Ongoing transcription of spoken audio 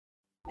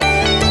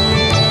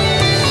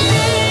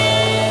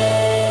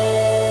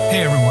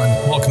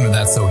Welcome to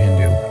That's So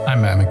Hindu.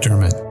 I'm Matt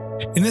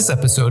McDermott. In this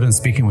episode, I'm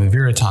speaking with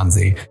Veera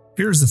Tanzi.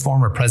 Veera is the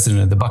former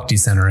president of the Bhakti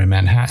Center in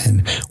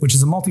Manhattan, which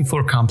is a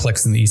multi-floor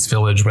complex in the East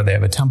Village where they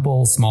have a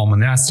temple, small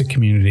monastic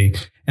community,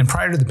 and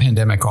prior to the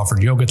pandemic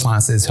offered yoga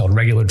classes, held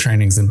regular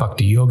trainings in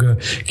Bhakti Yoga,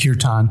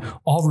 Kirtan,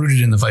 all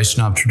rooted in the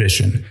Vaishnava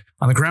tradition.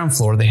 On the ground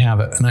floor, they have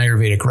an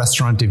Ayurvedic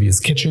restaurant, Divya's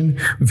Kitchen.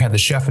 We've had the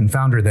chef and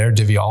founder there,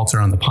 Divya Alter,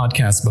 on the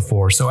podcast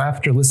before. So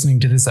after listening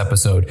to this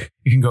episode,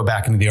 you can go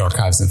back into the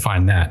archives and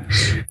find that.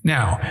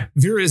 Now,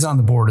 Veera is on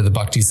the board of the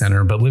Bhakti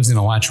Center, but lives in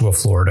Alachua,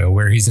 Florida,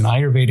 where he's an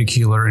Ayurvedic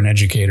healer and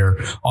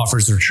educator,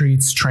 offers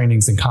retreats,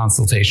 trainings, and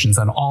consultations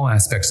on all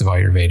aspects of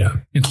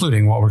Ayurveda,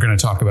 including what we're going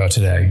to talk about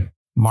today,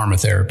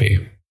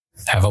 marmotherapy.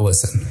 Have a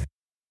listen.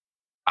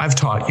 I've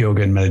taught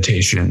yoga and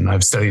meditation.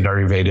 I've studied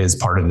Ayurveda as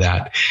part of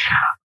that.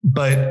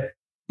 But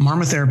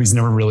marmotherapy has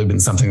never really been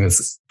something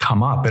that's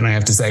come up. And I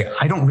have to say,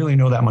 I don't really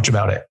know that much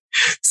about it.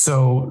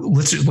 So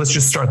let's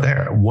just start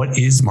there. What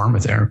is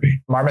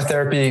marmotherapy?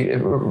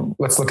 Marmotherapy,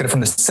 let's look at it from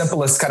the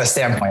simplest kind of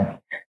standpoint.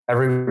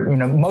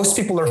 Most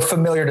people are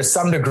familiar to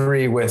some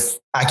degree with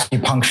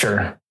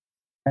acupuncture.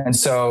 And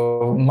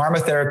so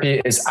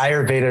marmotherapy is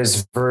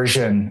Ayurveda's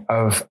version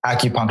of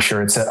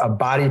acupuncture. It's a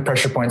body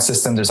pressure point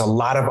system. There's a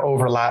lot of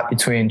overlap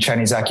between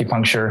Chinese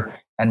acupuncture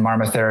and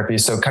marmotherapy.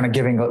 So kind of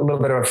giving a little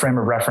bit of a frame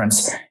of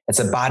reference, it's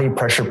a body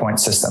pressure point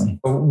system.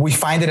 We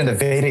find it in the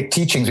Vedic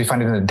teachings. We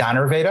find it in the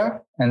Dhanurveda.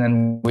 And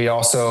then we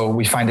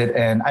find it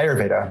in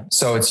Ayurveda.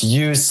 So it's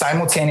used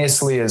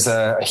simultaneously as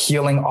a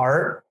healing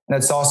art. And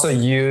it's also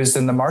used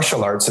in the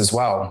martial arts as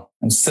well.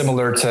 And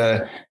similar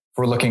to, if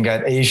we're looking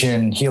at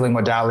Asian healing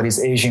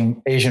modalities,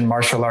 Asian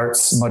martial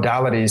arts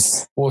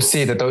modalities, we'll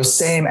see that those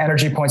same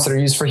energy points that are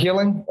used for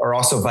healing are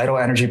also vital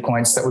energy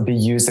points that would be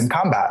used in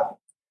combat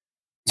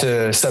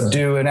to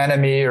subdue an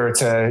enemy or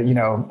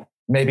to,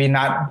 maybe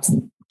not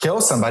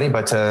kill somebody,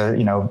 but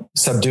to,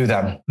 subdue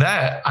them.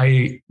 That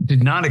I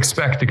did not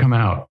expect to come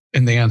out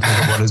in the answer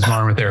to what is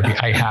marmotherapy.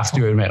 I have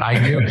to admit, I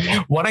knew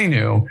what I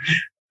knew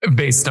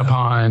based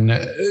upon,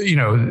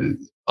 a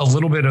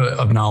little bit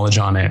of knowledge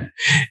on it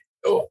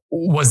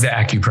was the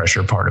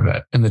acupressure part of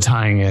it and the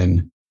tying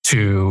in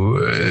to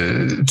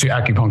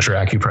acupuncture,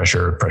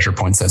 acupressure, pressure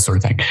points, that sort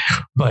of thing.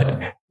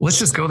 But let's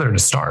just go there to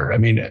start. I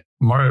mean,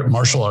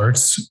 martial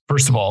arts,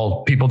 first of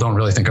all, people don't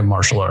really think of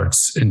martial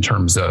arts in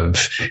terms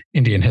of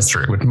Indian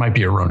history, which might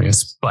be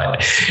erroneous,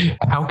 but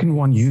how can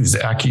one use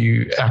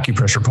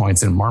acupressure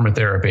points in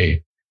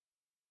marmotherapy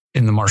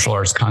in the martial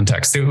arts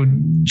context?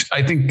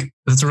 I think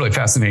that's a really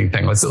fascinating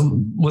thing.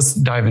 Let's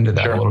dive into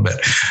that a little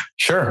bit.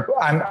 Sure.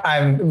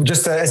 I'm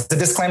just as a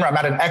disclaimer, I'm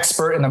not an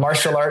expert in the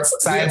martial arts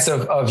science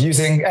of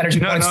using energy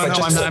points.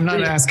 I'm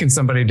not asking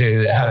somebody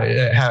to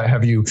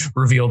have you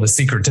reveal the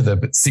secret to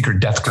the secret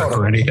death grip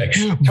or anything.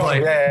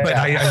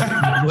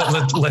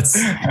 Let's,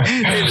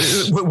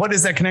 what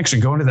is that connection?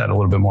 Go into that a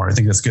little bit more. I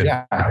think that's good.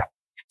 Yeah.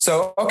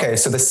 So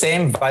the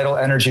same vital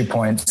energy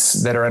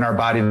points that are in our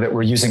body that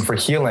we're using for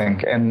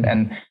healing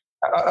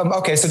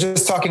so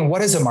just talking,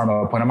 what is a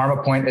marma point? A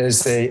marma point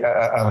is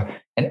an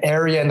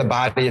area in the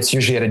body. It's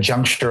usually at a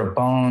juncture of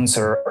bones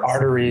or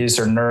arteries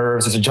or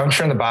nerves. It's a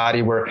juncture in the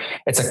body where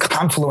it's a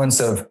confluence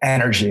of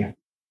energy.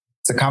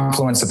 It's a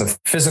confluence of the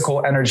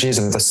physical energies,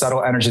 of the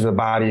subtle energies of the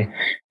body.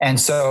 And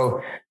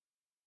so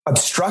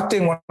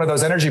obstructing one of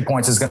those energy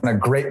points is going to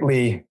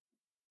greatly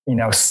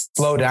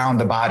slow down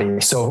the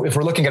body. So if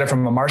we're looking at it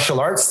from a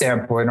martial arts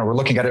standpoint, or we're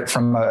looking at it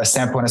from a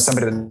standpoint of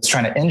somebody that's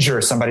trying to injure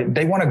somebody,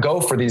 they want to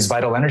go for these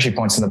vital energy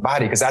points in the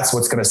body because that's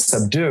what's going to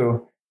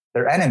subdue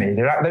their enemy.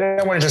 They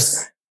don't want to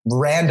just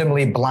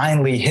randomly,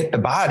 blindly hit the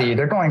body.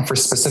 They're going for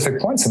specific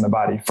points in the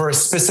body for a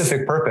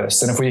specific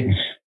purpose. And if we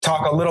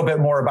talk a little bit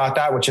more about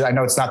that, which I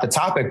know it's not the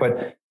topic,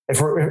 but if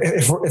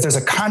there's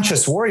a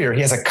conscious warrior, he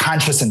has a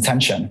conscious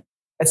intention.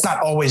 It's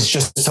not always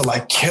just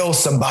to kill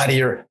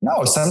somebody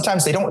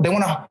sometimes they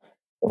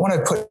want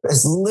to put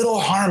as little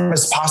harm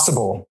as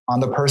possible on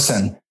the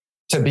person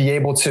to be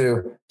able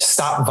to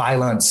stop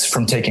violence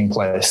from taking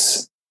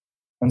place.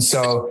 And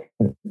so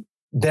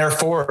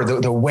therefore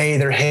the way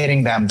they're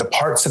hitting them, the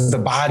parts of the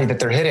body that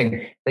they're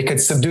hitting, they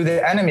could subdue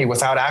the enemy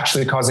without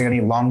actually causing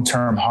any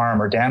long-term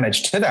harm or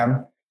damage to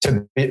them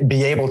to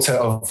be able to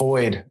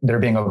avoid there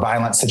being a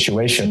violent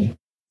situation.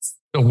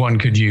 So one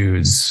could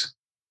use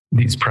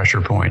these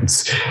pressure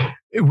points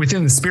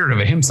within the spirit of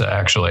ahimsa,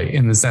 actually,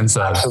 in the sense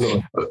of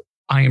Absolutely.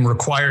 I am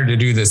required to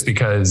do this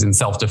because in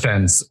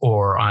self-defense,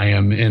 or I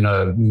am in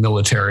a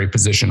military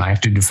position, I have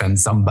to defend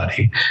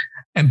somebody.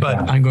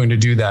 But I'm going to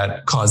do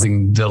that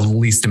causing the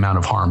least amount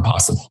of harm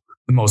possible,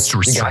 the most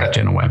restraint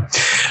in a way.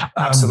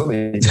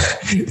 Absolutely.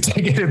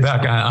 Taking it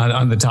back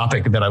on the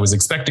topic that I was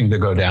expecting to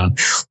go down,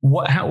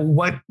 what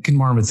can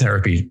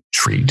marmotherapy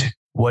treat?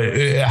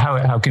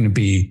 How can it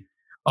be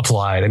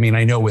applied? I mean,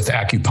 I know with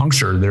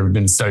acupuncture, there have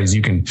been studies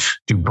you can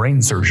do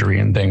brain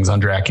surgery and things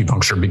under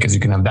acupuncture because you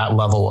can have that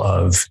level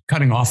of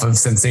cutting off of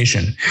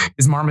sensation.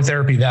 Is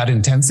marmotherapy that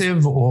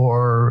intensive,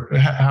 or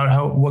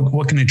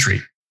what can it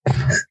treat?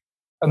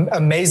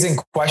 Amazing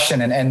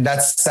question. And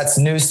that's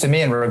news to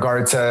me in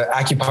regard to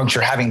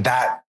acupuncture having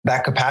that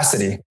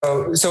capacity.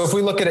 So if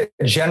we look at it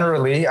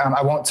generally,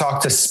 I won't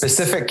talk to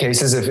specific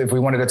cases. If we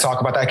wanted to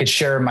talk about that, I could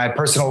share my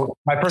personal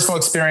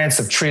experience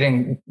of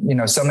treating,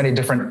 so many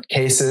different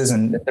cases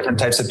and different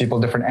types of people,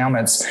 different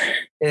ailments.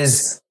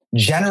 Is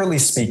generally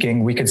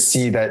speaking, we could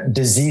see that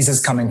disease is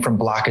coming from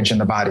blockage in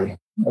the body.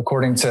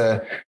 According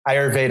to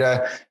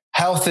Ayurveda,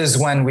 health is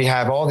when we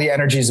have all the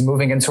energies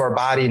moving into our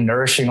body,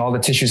 nourishing all the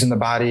tissues in the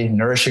body,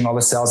 nourishing all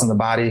the cells in the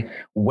body,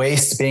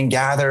 waste being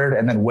gathered,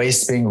 and then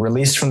waste being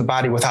released from the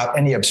body without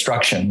any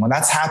obstruction. When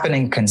that's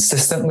happening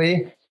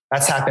consistently,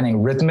 that's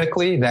happening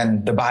rhythmically,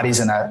 then the body's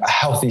in a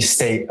healthy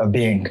state of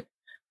being.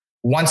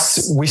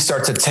 Once we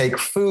start to take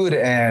food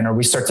in, or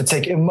we start to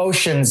take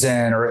emotions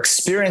in or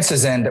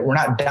experiences in that we're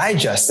not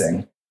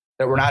digesting,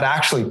 that we're not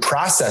actually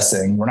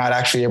processing, we're not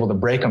actually able to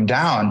break them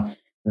down,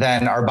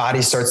 then our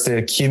body starts to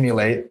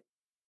accumulate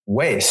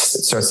waste.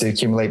 It starts to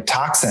accumulate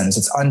toxins.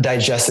 It's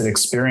undigested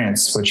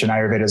experience, which in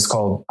Ayurveda is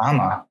called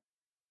ama.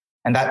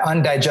 And that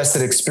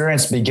undigested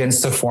experience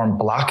begins to form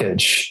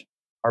blockage.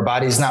 Our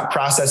body's not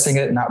processing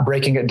it, not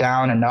breaking it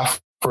down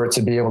enough for it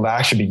to be able to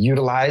actually be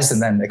utilized and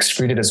then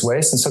excreted as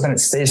waste. And so then it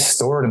stays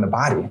stored in the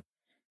body.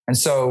 And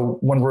so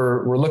when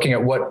we're looking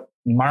at what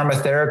Marma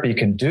therapy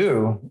can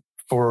do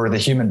for the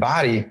human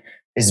body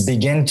is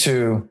begin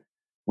to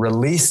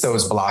release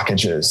those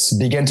blockages,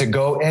 begin to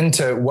go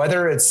into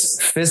whether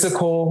it's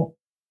physical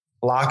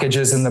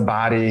blockages in the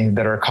body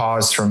that are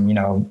caused from,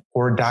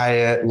 poor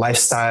diet,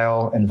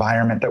 lifestyle,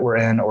 environment that we're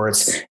in, or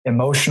it's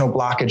emotional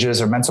blockages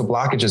or mental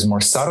blockages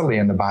more subtly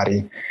in the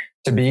body,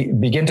 to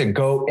begin to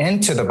go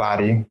into the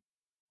body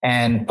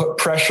and put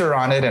pressure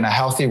on it in a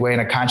healthy way, in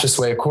a conscious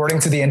way, according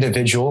to the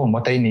individual and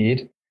what they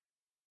need.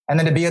 And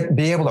then to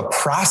be able to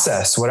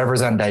process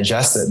whatever's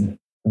undigested,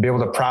 be able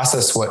to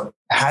process what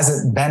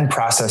hasn't been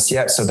processed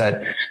yet so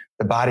that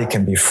the body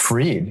can be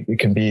freed. It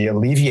can be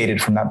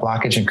alleviated from that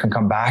blockage and can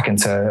come back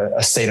into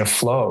a state of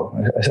flow,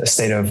 a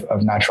state of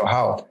natural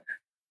health.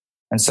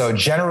 And so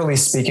generally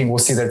speaking, we'll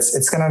see that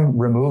it's going to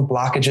remove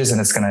blockages and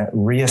it's going to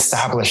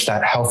reestablish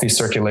that healthy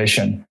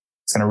circulation.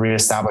 It's going to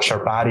reestablish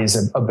our body's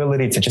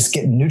ability to just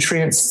get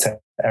nutrients to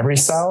every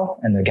cell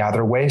and to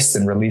gather waste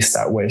and release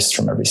that waste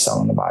from every cell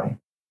in the body.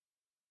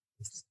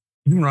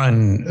 You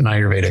run an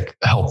Ayurvedic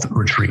health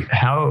retreat.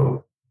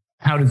 How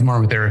does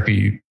Marma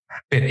therapy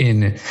fit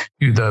in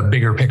to the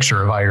bigger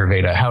picture of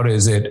Ayurveda? How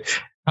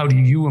do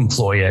you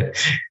employ it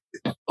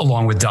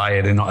along with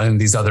diet and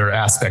these other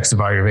aspects of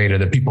Ayurveda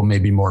that people may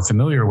be more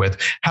familiar with?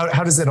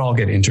 How does it all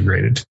get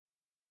integrated?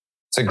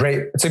 It's a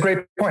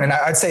great point. And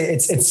I'd say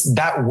it's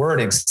that word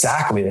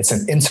exactly. It's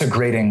an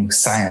integrating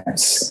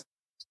science.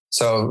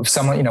 So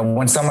someone,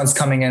 when someone's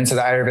coming into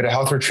the Ayurveda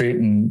health retreat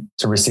and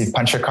to receive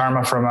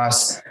panchakarma from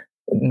us,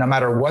 no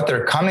matter what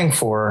they're coming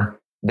for,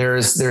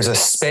 there's a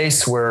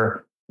space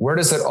where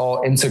does it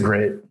all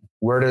integrate?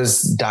 Where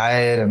does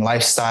diet and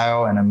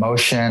lifestyle and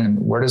emotion,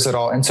 where does it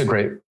all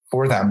integrate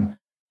for them?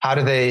 How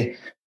do they,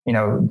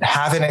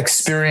 have an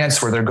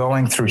experience where they're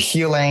going through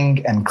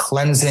healing and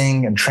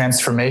cleansing and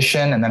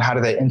transformation? And then how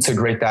do they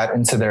integrate that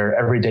into their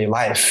everyday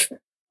life?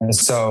 And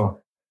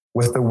so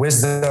with the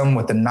wisdom,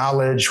 with the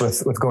knowledge,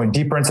 with going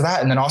deeper into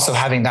that, and then also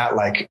having that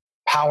like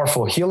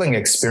powerful healing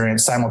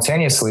experience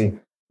simultaneously,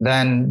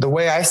 then the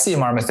way I see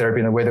Marma therapy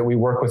and the way that we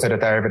work with it at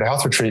the Ayurveda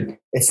Health Retreat,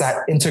 it's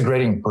that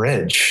integrating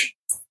bridge,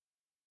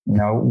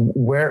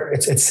 where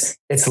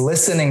it's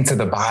listening to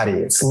the body,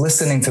 it's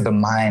listening to the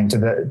mind,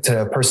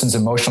 to a person's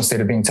emotional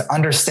state of being, to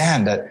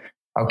understand that,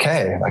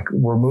 okay, like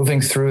we're moving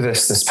through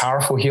this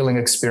powerful healing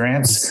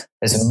experience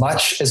as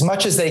much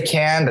as they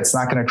can. That's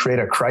not going to create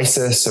a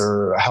crisis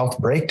or a health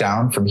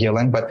breakdown from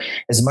healing, but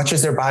as much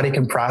as their body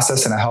can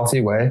process in a healthy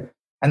way.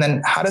 And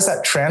then how does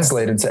that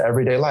translate into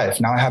everyday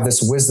life? Now I have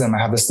this wisdom, I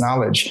have this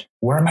knowledge.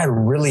 Where am I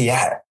really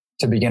at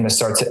to begin to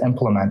start to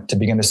implement, to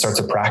begin to start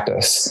to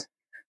practice?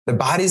 The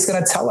body's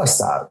going to tell us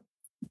that.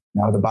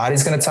 The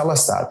body's going to tell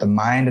us that. The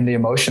mind and the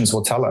emotions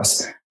will tell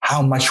us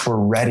how much we're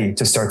ready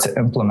to start to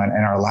implement in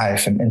our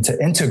life and to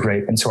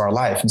integrate into our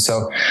life. And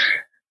so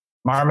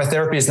Marma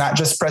therapy is not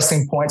just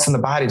pressing points in the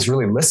body, it's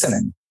really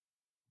listening.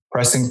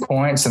 Pressing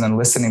points and then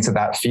listening to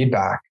that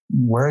feedback.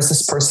 Where is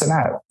this person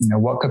at?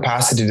 What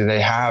capacity do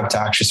they have to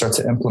actually start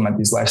to implement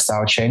these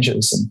lifestyle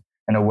changes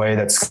in a way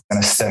that's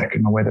going to stick,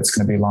 in a way that's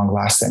going to be long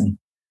lasting?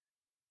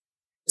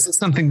 Is it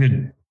something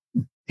that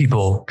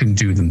people can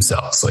do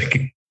themselves?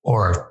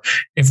 Or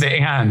if they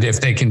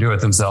can do it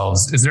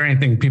themselves, is there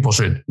anything people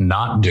should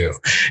not do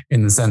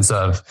in the sense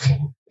of,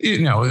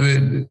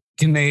 do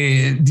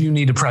you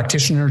need a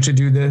practitioner to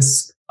do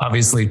this?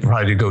 Obviously,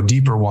 probably to go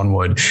deeper, one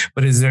would,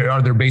 but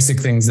are there basic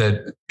things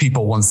that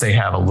people, once they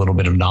have a little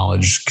bit of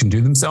knowledge, can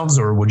do themselves,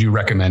 or would you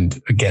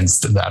recommend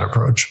against that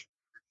approach?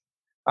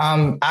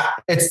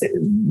 It's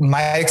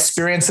my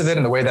experience of it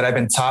and the way that I've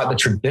been taught, the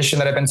tradition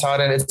that I've been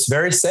taught in, it's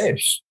very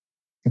safe.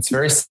 It's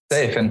very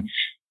safe. And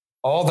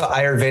all the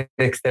Ayurvedic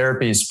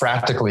therapies,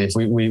 practically, if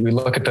we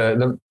look at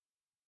the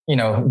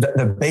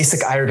the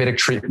basic Ayurvedic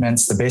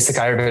treatments, the basic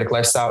Ayurvedic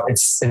lifestyle,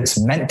 it's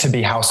meant to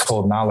be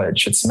household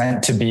knowledge. It's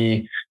meant to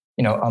be,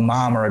 a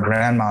mom or a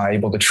grandma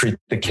able to treat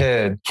the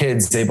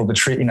kids able to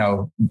treat,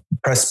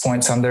 press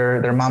points on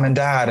their mom and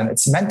dad. And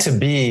it's meant to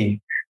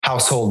be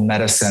household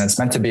medicine. It's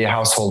meant to be a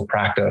household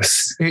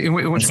practice. In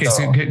which case,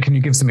 can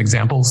you give some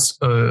examples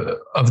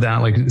of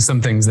that? Like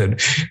some things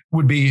that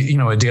would be,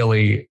 a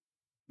daily,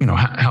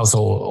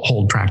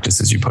 household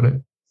practice, as you put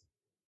it.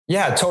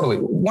 Yeah, totally.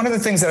 One of the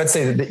things that I'd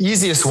say that the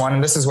easiest one,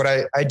 and this is what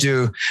I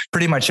do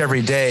pretty much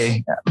every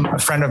day. A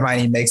friend of mine,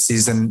 he makes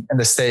these in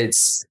the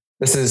States.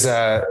 This is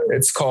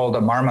it's called a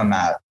Marma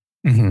mat.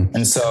 Mm-hmm.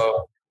 And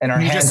so in our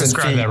hands just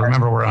describe that.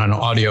 Remember, we're on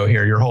audio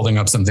here. You're holding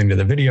up something to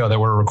the video that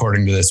we're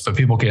recording to this, but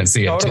people can't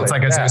see it. Totally. It's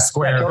like a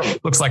square,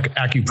 looks like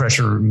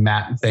acupressure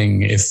mat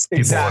thing. If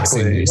people want to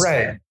see these.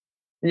 Right.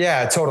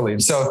 Yeah,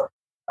 totally. So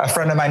a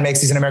friend of mine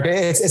makes these in America.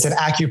 It's an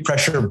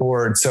acupressure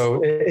board.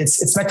 So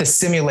it's meant to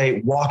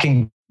simulate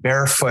walking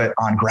barefoot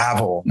on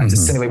gravel, and to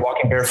simulate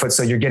walking barefoot.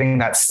 So you're getting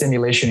that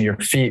stimulation of your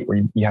feet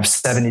where you have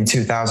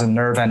 72,000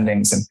 nerve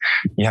endings, and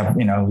you have,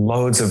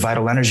 loads of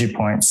vital energy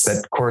points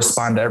that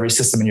correspond to every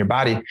system in your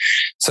body.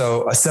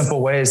 So a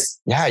simple way is,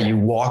 you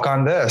walk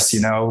on this,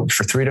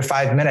 for 3 to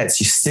 5 minutes,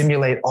 you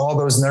stimulate all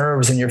those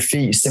nerves in your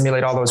feet, you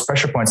stimulate all those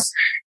pressure points.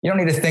 You don't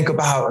need to think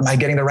about, am I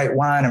getting the right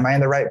one? Am I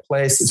in the right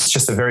place? It's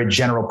just a very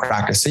general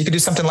practice. So you could do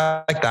something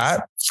like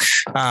that.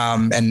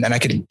 And I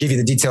could give you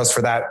the details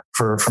for that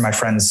for my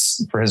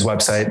friends, for his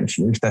website,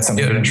 if that's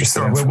something you're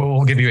interested in.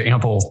 We'll give you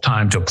ample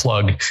time to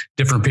plug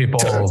different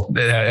people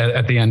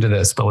at the end of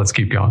this, but let's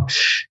keep going.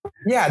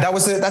 Yeah,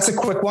 that's a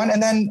quick one.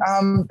 And then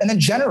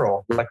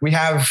general, like we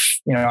have,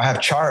 I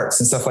have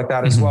charts and stuff like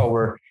that as well,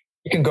 where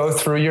you can go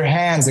through your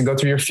hands and go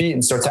through your feet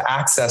and start to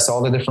access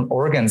all the different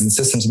organs and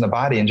systems in the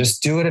body, and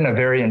just do it in a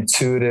very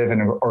intuitive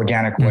and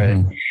organic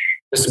way.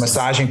 Just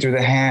massaging through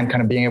the hand,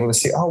 kind of being able to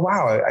see, oh,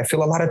 wow, I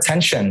feel a lot of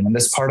tension in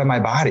this part of my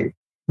body.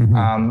 There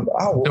are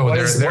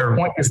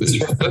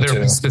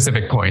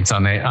specific points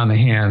on the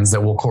hands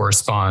that will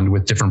correspond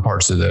with different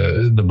parts of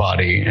the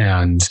body.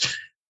 And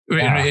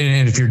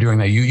if you're doing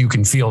that, you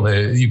can feel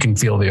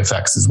the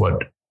effects is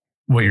what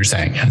you're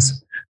saying.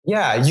 Yes.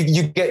 Yeah,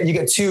 you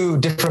get two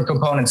different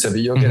components of it.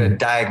 You'll get a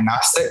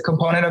diagnostic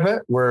component of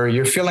it where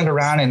you're feeling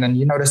around and then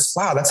you notice,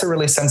 wow, that's a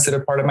really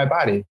sensitive part of my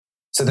body.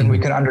 So then we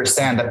can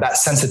understand that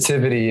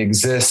sensitivity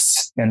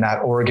exists in that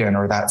organ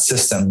or that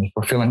system. If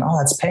we're feeling, oh,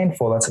 that's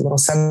painful, that's a little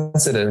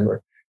sensitive, or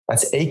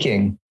that's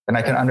aching, then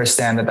I can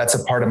understand that that's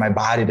a part of my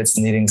body that's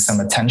needing some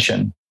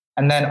attention.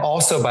 And then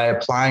also by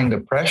applying the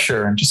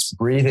pressure and just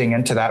breathing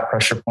into that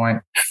pressure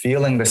point,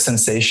 feeling the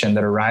sensation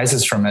that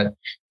arises from it,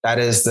 that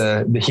is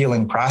the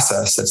healing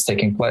process that's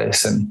taking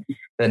place. And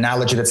the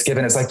analogy that's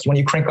given is like when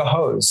you crank a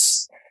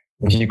hose.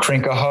 If you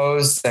crank a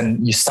hose,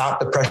 then you stop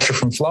the pressure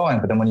from flowing.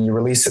 But then when you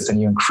release it, then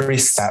you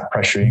increase that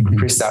pressure, you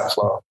increase that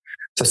flow.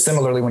 So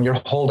similarly, when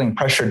you're holding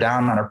pressure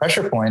down on a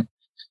pressure point,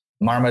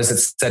 Marmas,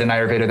 it's said in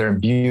Ayurveda, they're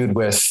imbued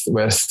with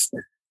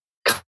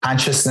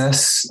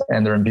consciousness,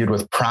 and they're imbued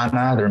with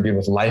prana, they're imbued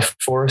with life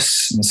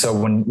force. And so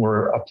when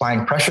we're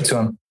applying pressure to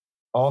them,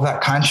 all that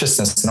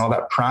consciousness and all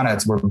that prana,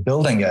 we're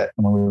building it.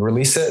 And when we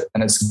release it,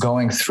 and it's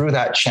going through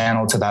that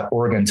channel to that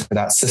organ, to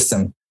that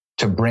system,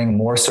 to bring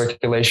more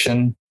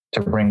circulation, to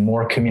bring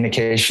more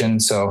communication.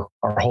 So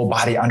our whole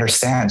body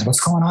understands what's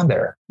going on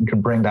there. You can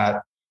bring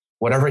that,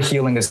 whatever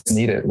healing is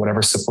needed,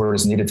 whatever support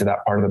is needed to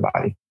that part of the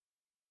body.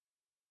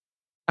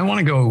 I want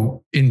to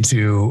go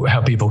into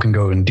how people can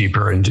go in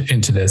deeper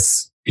into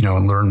this,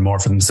 and learn more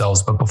for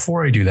themselves. But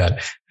before I do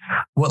that,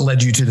 what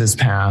led you to this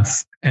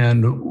path,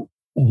 and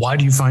why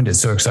do you find it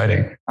so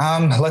exciting?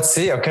 Let's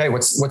see. Okay.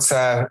 What's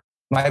my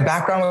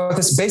background with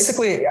this?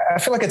 Basically, I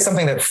feel like it's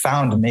something that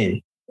found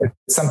me. It's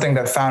something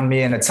that found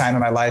me in a time in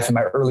my life, in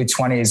my early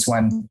 20s,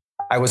 when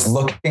I was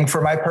looking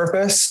for my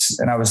purpose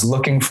and I was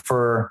looking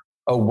for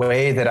a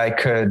way that I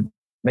could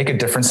make a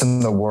difference in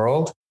the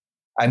world.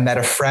 I met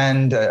a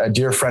friend, a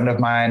dear friend of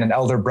mine, an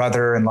elder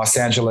brother in Los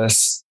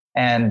Angeles,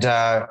 and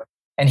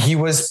he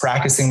was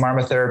practicing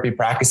Marma therapy,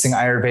 practicing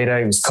Ayurveda.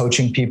 He was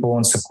coaching people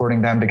and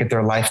supporting them to get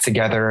their life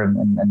together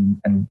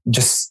and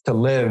just to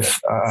live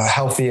a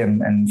healthy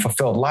and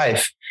fulfilled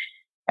life.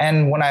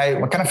 And when I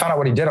kind of found out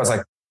what he did, I was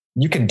like,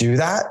 you can do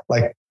that?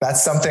 Like,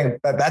 that's something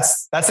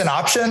that's an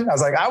option. I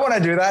was like, I want to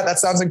do that. That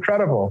sounds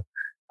incredible.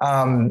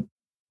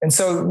 And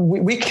so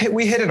we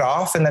hit it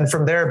off. And then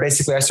from there,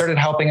 basically I started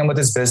helping him with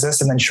his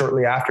business. And then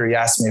shortly after, he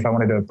asked me if I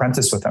wanted to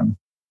apprentice with him.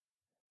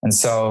 And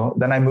so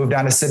then I moved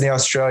down to Sydney,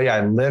 Australia.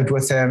 I lived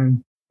with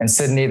him in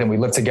Sydney. Then we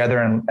lived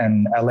together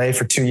in LA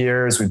for 2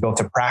 years. We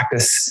built a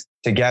practice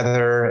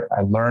together.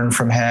 I learned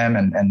from him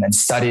and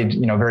studied,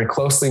 very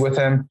closely with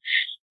him.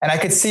 And I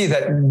could see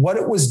that what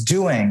it was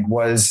doing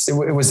was it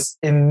was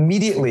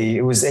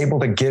able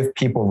to give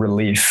people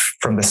relief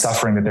from the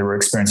suffering that they were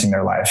experiencing in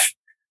their life.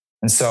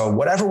 And so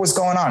whatever was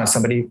going on, if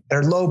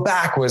their low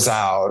back was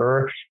out,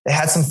 or they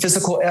had some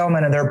physical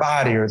ailment in their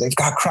body, or they've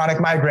got chronic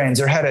migraines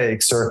or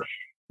headaches, or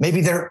maybe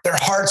their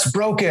heart's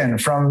broken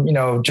from,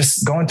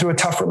 just going through a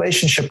tough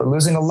relationship or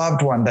losing a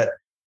loved one, that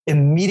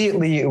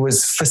immediately it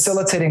was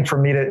facilitating for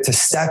me to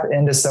step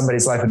into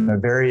somebody's life in a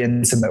very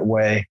intimate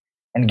way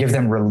and give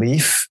them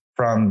relief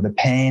from the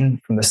pain,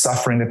 from the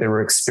suffering that they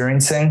were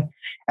experiencing.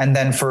 And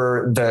then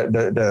for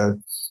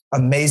the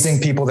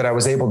amazing people that I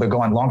was able to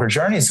go on longer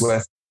journeys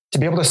with, to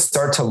be able to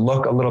start to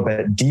look a little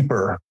bit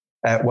deeper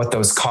at what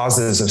those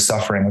causes of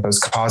suffering, what those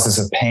causes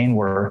of pain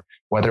were,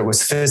 whether it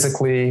was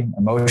physically,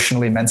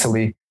 emotionally,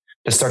 mentally,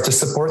 to start to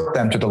support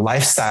them through the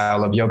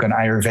lifestyle of yoga and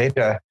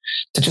Ayurveda,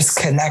 to just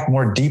connect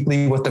more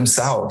deeply with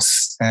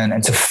themselves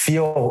and to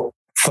feel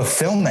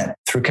fulfillment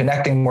through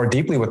connecting more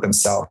deeply with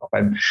themselves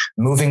and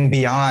moving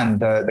beyond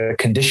the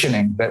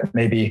conditioning that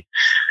maybe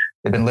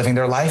they've been living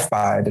their life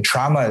by, the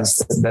traumas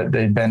that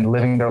they've been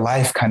living their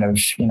life kind of,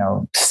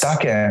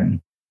 stuck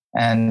in.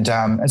 And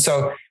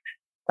so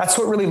that's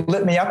what really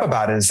lit me up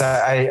about it, is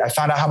that I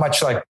found out how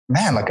much I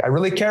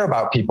really care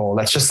about people.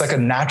 That's just like a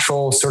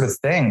natural sort of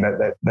thing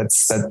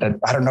that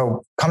I don't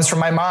know, comes from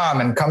my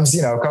mom and comes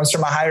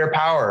from a higher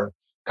power,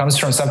 comes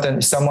from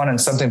someone and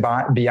something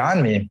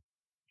beyond me.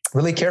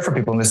 Really care for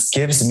people. And this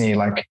gives me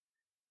like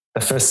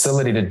the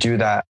facility to do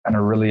that in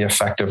a really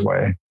effective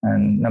way.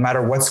 And no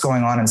matter what's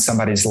going on in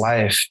somebody's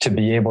life, to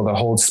be able to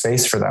hold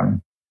space for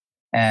them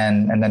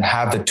and then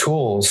have the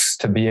tools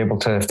to be able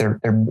to, if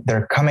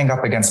they're coming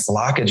up against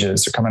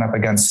blockages, they're coming up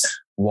against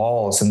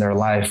walls in their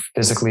life,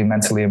 physically,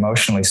 mentally,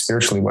 emotionally,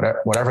 spiritually,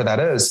 whatever that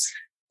is,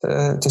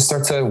 to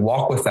start to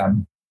walk with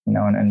them,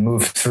 and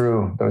move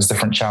through those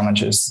different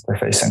challenges they're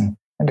facing,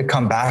 and to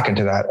come back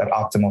into that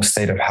optimal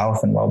state of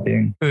health and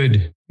well-being.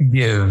 Could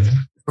give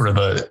sort of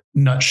a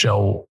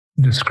nutshell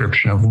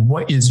description of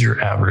what is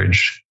your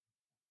average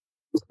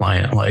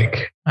client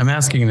like? I'm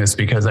asking this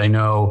because I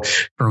know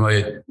from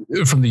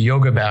the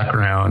yoga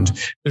background,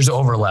 there's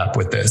overlap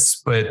with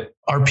this, but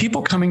are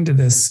people coming to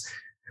this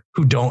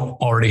who don't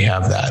already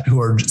have that,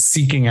 who are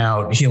seeking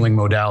out healing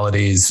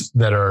modalities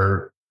that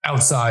are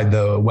outside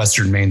the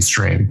Western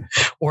mainstream?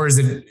 Or is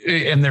it,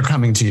 and they're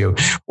coming to you,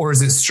 or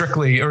is it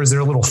strictly, or is there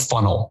a little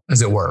funnel,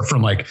 as it were,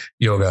 from like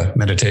yoga,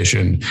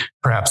 meditation,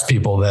 perhaps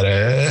people that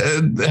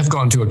have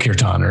gone to a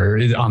kirtan or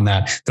on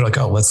that, they're like,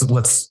 oh, let's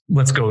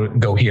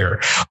go here.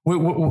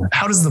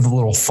 How does the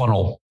little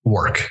funnel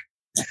work?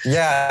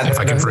 Yeah. If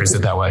I can phrase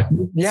it that way.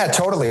 Yeah,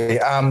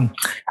 totally.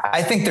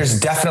 I think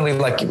there's definitely,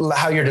 like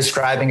how you're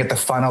describing it, the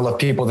funnel of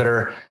people that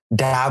are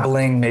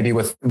dabbling maybe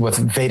with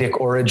Vedic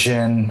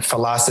origin,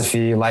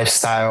 philosophy,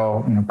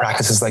 lifestyle,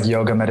 practices like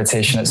yoga,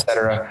 meditation, et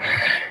cetera.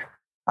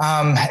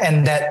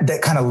 And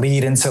that kind of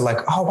lead into like,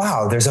 oh,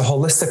 wow, there's a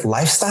holistic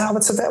lifestyle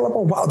that's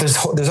available. Wow, there's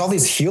all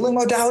these healing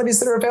modalities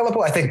that are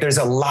available. I think there's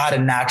a lot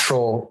of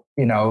natural,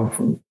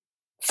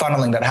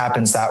 funneling that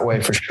happens that way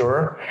for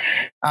sure.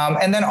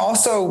 And then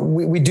also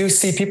we do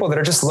see people that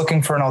are just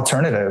looking for an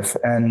alternative.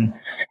 And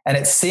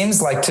it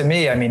seems like to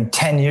me,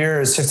 10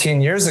 years, 15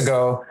 years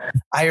ago,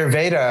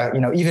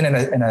 Ayurveda, even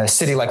in a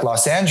city like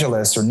Los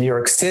Angeles or New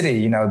York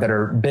City, that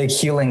are big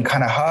healing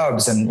kind of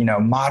hubs and,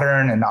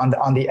 modern and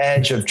on the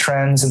edge of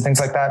trends and things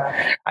like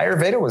that,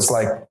 Ayurveda was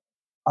like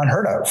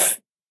unheard of.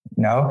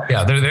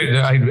 Yeah,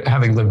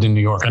 having lived in New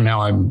York and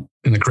now I'm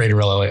in the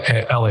greater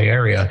LA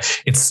area,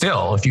 it's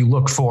still, if you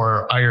look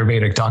for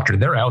Ayurvedic doctor,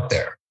 they're out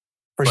there.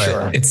 For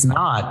sure. It's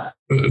not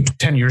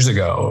 10 years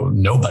ago,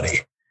 nobody,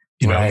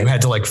 right. You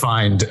had to like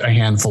find a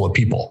handful of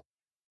people.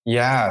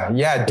 Yeah,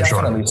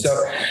 definitely.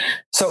 Sure.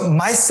 So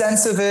my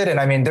sense of it,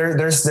 and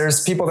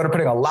there's people that are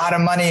putting a lot of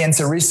money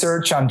into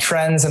research on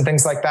trends and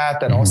things like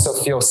that also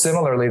feel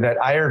similarly that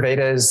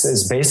Ayurveda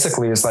is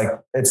basically like,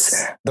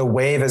 it's the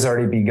wave has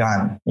already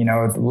begun,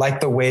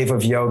 like the wave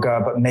of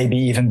yoga, but maybe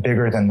even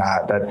bigger than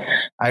that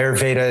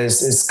Ayurveda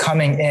is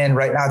coming in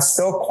right now. It's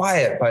still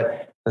quiet,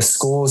 but the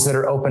schools that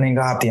are opening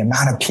up, the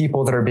amount of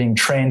people that are being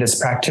trained as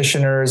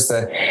practitioners,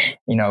 the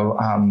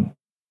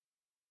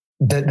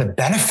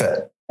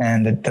benefit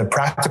and the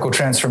practical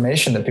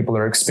transformation that people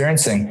are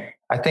experiencing,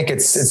 I think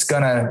it's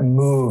going to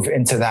move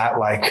into that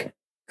like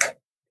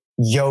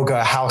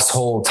yoga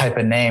household type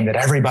of name that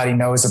everybody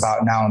knows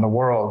about now in the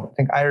world. I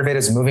think Ayurveda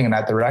is moving in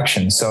that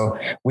direction. So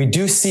we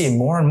do see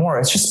more and more.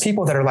 It's just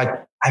people that are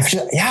like, I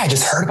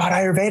just heard about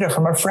Ayurveda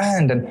from a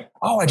friend, and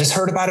I just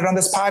heard about it on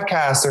this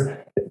podcast.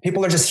 Or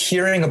people are just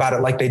hearing about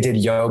it like they did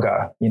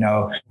yoga,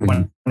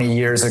 20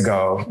 years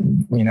ago,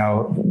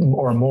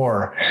 or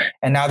more.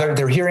 And now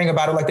they're hearing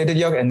about it like they did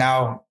yoga. And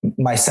now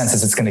my sense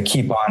is it's going to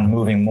keep on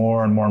moving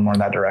more and more and more in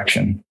that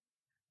direction.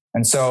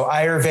 And so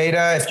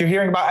Ayurveda, if you're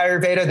hearing about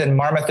Ayurveda, then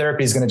Marma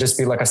therapy is going to just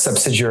be like a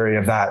subsidiary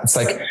of that. It's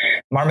like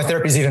Marma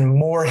therapy is even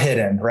more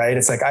hidden, right?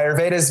 It's like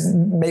Ayurveda is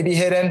maybe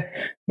hidden.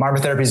 Marma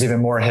therapy is even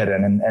more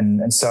hidden.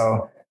 And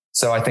so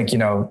I think,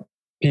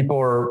 people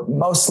are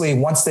mostly,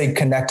 once they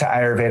connect to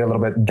Ayurveda a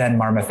little bit, then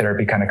Marma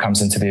therapy kind of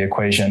comes into the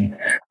equation.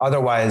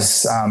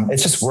 Otherwise,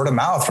 it's just word of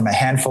mouth from a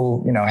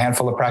handful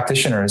of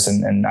practitioners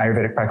and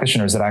Ayurvedic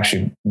practitioners that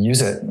actually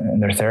use it in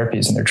their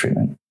therapies and their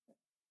treatment.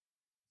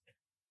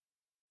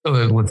 So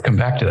let's come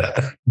back to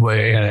that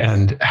way.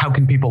 And how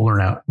can people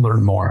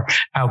learn more?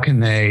 How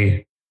can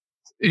they,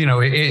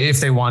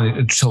 if they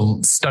wanted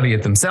to study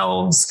it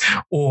themselves,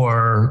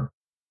 or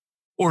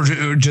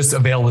or just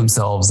avail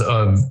themselves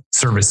of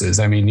services?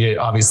 I mean,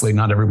 obviously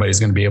not everybody's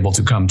going to be able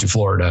to come to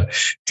Florida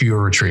to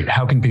your retreat.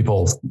 How can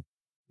people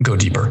go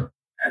deeper?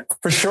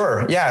 For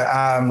sure.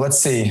 Yeah. Let's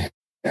see.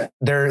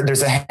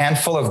 There's a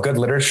handful of good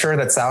literature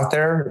that's out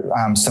there.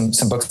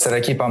 Some books that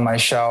I keep on my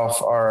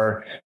shelf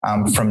are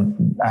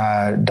from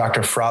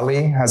Dr.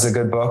 Frawley has a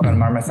good book on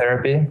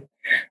marmotherapy.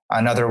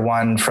 Another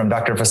one from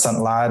Dr.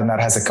 Vasant Lad, and that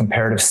has a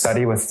comparative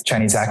study with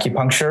Chinese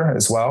acupuncture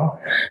as well.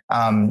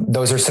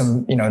 Those are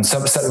some,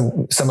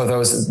 some of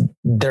those,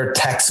 they're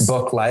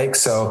textbook like.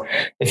 So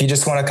if you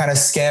just want to kind of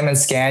skim and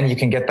scan, you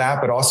can get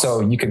that, but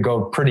also you could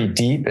go pretty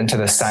deep into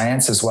the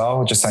science as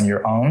well, just on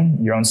your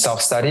own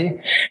self-study.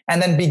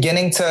 And then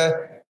beginning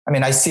to,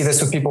 I see this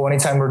with people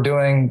anytime we're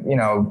doing,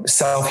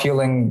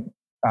 self-healing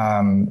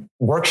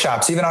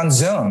workshops, even on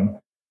Zoom.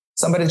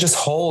 Somebody just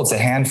holds a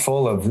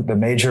handful of the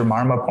major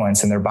marma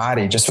points in their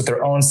body just with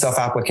their own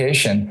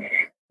self-application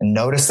and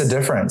notice the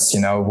difference,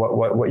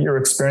 what you're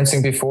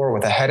experiencing before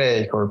with a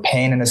headache or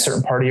pain in a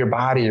certain part of your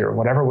body or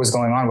whatever was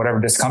going on, whatever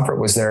discomfort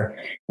was there.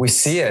 We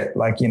see it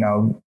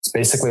it's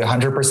basically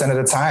 100% of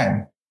the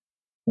time,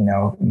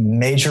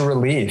 major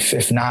relief,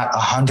 if not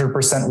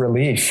 100%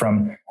 relief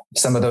from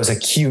some of those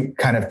acute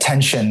kind of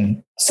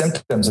tension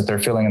symptoms that they're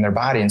feeling in their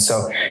body. And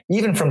so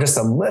even from just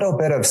a little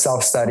bit of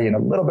self-study and a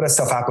little bit of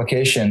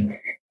self-application,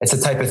 it's the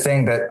type of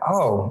thing that,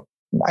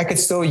 I could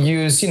still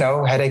use,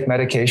 headache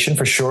medication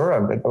for sure.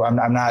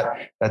 I'm not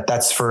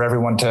that's for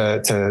everyone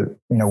to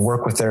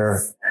work with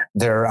their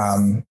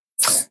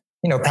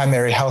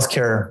primary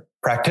healthcare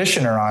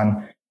practitioner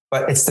on,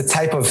 but it's the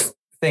type of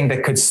thing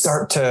that could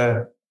start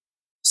to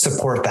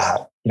support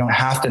that. You don't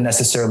have to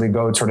necessarily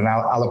go toward an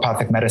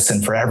allopathic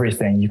medicine for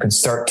everything. You can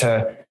start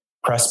to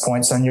press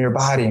points on your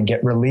body and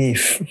get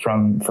relief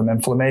from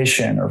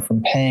inflammation or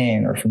from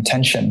pain or from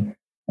tension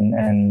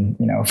and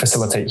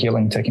facilitate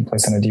healing taking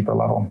place on a deeper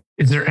level.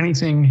 Is there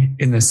anything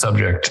in this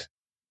subject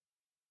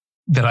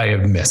that I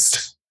have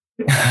missed?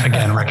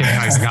 Again,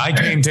 recognizing I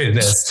came to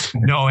this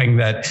knowing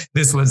that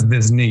this was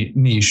this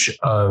niche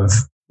of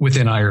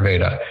within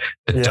Ayurveda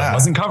that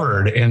wasn't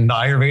covered. And the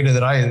Ayurveda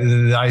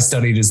that I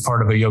studied as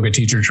part of a yoga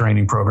teacher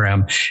training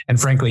program. And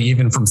frankly,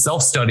 even from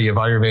self-study of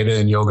Ayurveda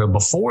and yoga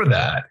before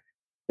that,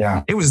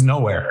 it was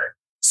nowhere.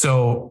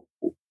 So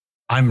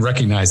I'm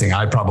recognizing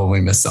I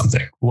probably missed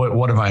something.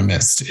 What have I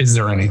missed? Is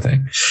there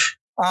anything?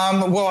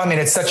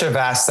 It's such a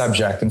vast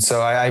subject. And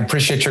so I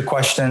appreciate your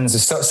questions.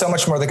 There's so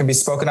much more that can be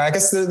spoken. I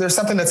guess there's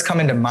something that's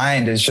coming to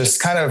mind is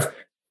just kind of,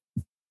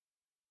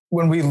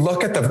 when we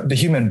look at the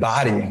human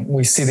body,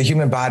 we see the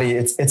human body,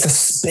 it's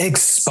a big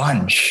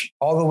sponge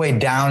all the way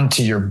down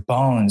to your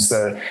bones,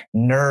 the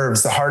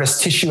nerves, the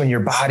hardest tissue in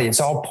your body. It's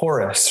all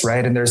porous,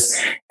 right? And there's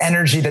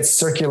energy that's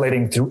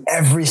circulating through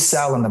every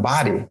cell in the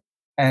body.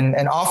 And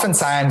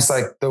oftentimes,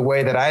 like the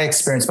way that I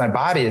experience my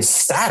body is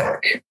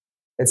static.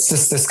 It's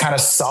just this kind of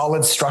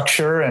solid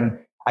structure. And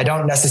I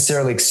don't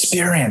necessarily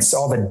experience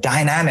all the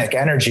dynamic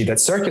energy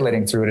that's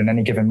circulating through it in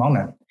any given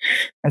moment.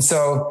 And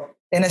so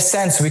in a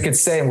sense, we could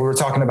say, and we were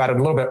talking about it a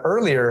little bit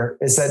earlier,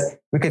 is that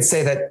we could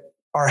say that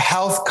our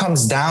health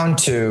comes down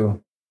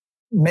to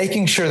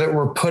making sure that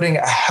we're putting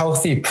a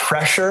healthy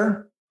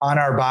pressure on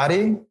our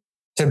body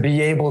to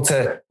be able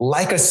to,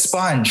 like a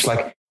sponge,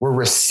 like we're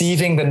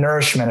receiving the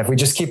nourishment. If we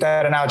just keep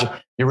that analogy,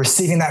 you're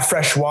receiving that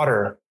fresh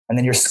water and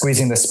then you're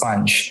squeezing the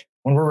sponge.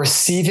 When we're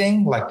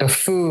receiving like the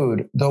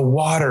food, the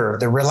water,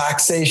 the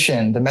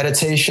relaxation, the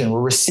meditation,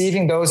 we're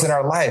receiving those in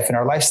our life, in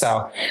our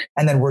lifestyle.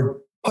 And then we're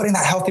putting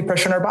that healthy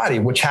pressure in our body,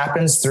 which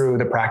happens through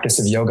the practice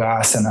of yoga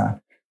asana,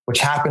 which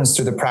happens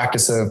through the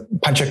practice of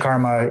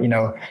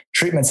panchakarma,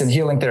 treatments and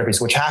healing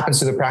therapies, which happens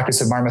through the practice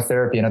of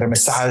marmotherapy and other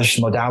massage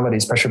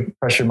modalities,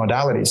 pressure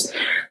modalities.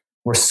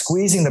 We're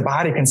squeezing the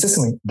body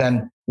consistently.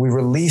 Then we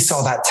release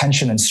all that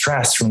tension and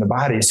stress from the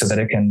body so that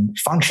it can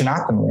function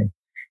optimally.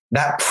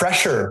 That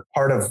pressure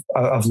part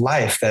of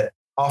life that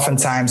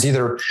oftentimes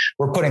either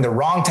we're putting the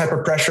wrong type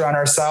of pressure on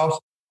ourselves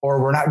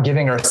or we're not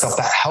giving ourselves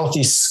that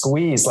healthy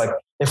squeeze. Like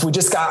if we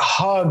just got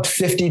hugged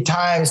 50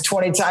 times,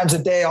 20 times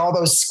a day, all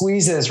those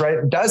squeezes,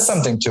 right, does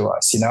something to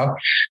us,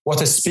 What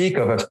to speak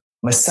of if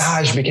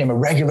massage became a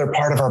regular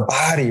part of our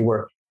body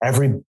where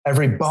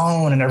every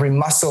bone and every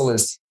muscle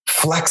is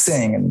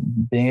flexing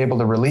and being able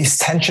to release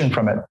tension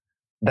from it,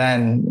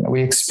 then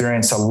we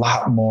experience a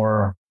lot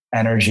more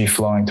energy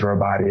flowing through our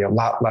body, a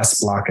lot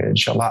less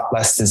blockage, a lot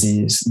less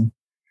disease.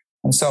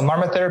 And so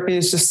marmotherapy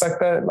is just like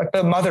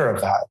the mother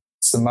of that.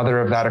 It's the mother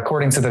of that,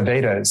 according to the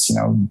Vedas,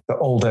 the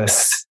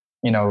oldest,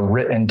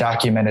 written,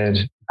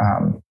 documented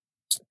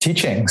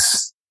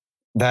teachings,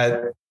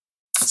 that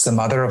it's the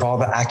mother of all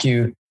the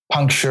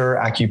acupuncture,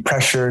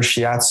 acupressure,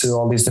 shiatsu,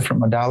 all these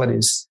different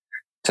modalities,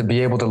 to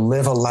be able to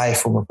live a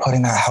life where we're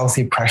putting that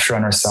healthy pressure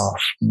on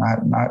ourselves,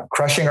 not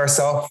crushing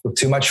ourselves with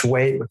too much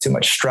weight, with too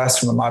much stress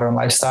from a modern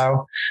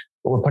lifestyle,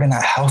 but we're putting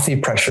that healthy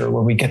pressure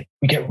where we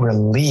get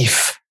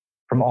relief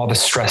from all the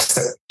stress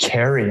that we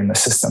carry in the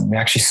system. We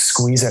actually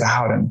squeeze it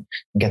out and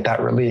get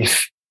that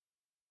relief.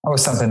 That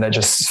was something that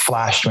just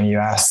flashed when you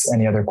asked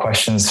any other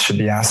questions should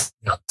be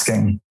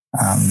asking.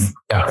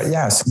 But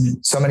yeah,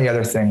 so many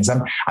other things.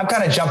 I'm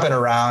kind of jumping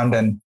around,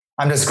 and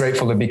I'm just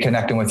grateful to be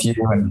connecting with you.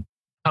 And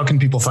how can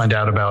people find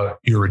out about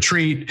your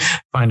retreat,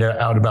 find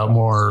out about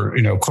more,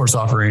 course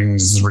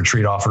offerings,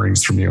 retreat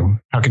offerings from you?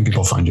 How can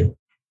people find you?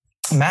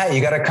 Matt,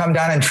 you got to come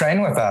down and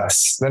train with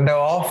us. Then they'll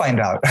all find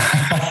out.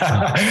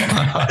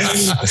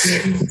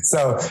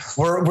 So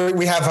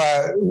we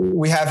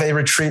have a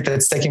retreat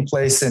that's taking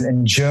place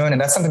in June,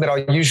 and that's something that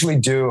I'll usually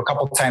do a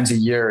couple of times a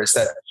year. Is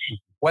that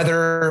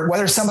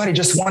whether somebody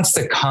just wants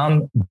to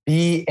come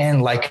be in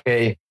like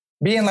a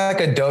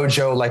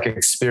dojo like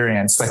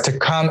experience, like to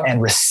come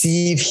and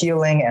receive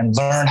healing and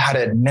learn how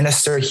to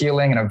administer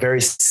healing in a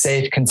very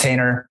safe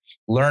container.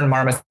 Learn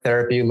Marma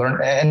therapy,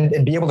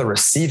 and be able to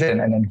receive it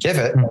and then give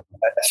it in an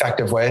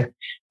effective way.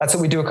 That's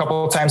what we do a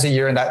couple of times a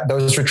year. And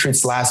those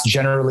retreats last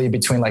generally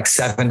between like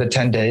 7 to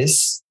 10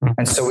 days.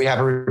 And so we have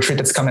a retreat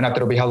that's coming up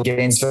that'll be held in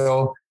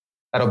Gainesville.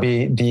 That'll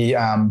be the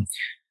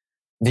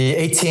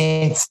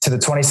 18th to the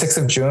 26th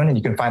of June. And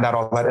you can find out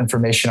all that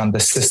information on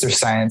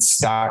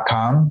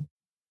thesisterscience.com.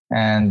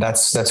 And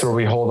that's where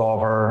we hold all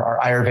of our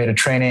Ayurveda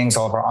trainings,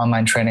 all of our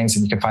online trainings,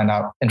 and you can find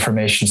out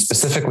information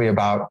specifically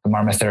about the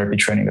Marma therapy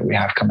training that we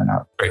have coming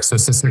up. Great. So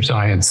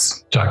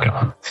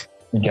sisterscience.com.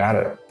 You got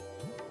it.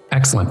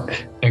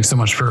 Excellent. Thanks so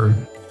much for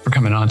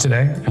coming on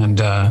today. And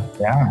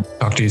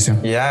talk to you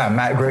soon. Yeah,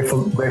 Matt,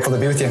 grateful to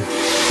be with you.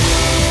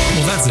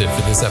 Well, that's it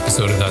for this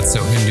episode of That's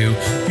So Hindu.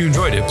 If you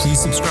enjoyed it, please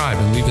subscribe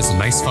and leave us a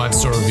nice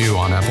 5-star review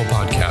on Apple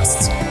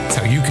Podcasts. It's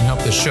how you can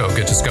help this show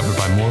get discovered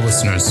by more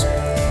listeners.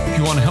 If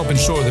you want to help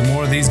ensure that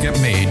more of these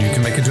get made, you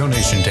can make a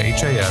donation to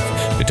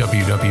HAF at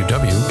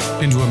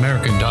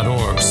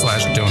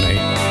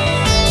www.hinduamerican.org/donate.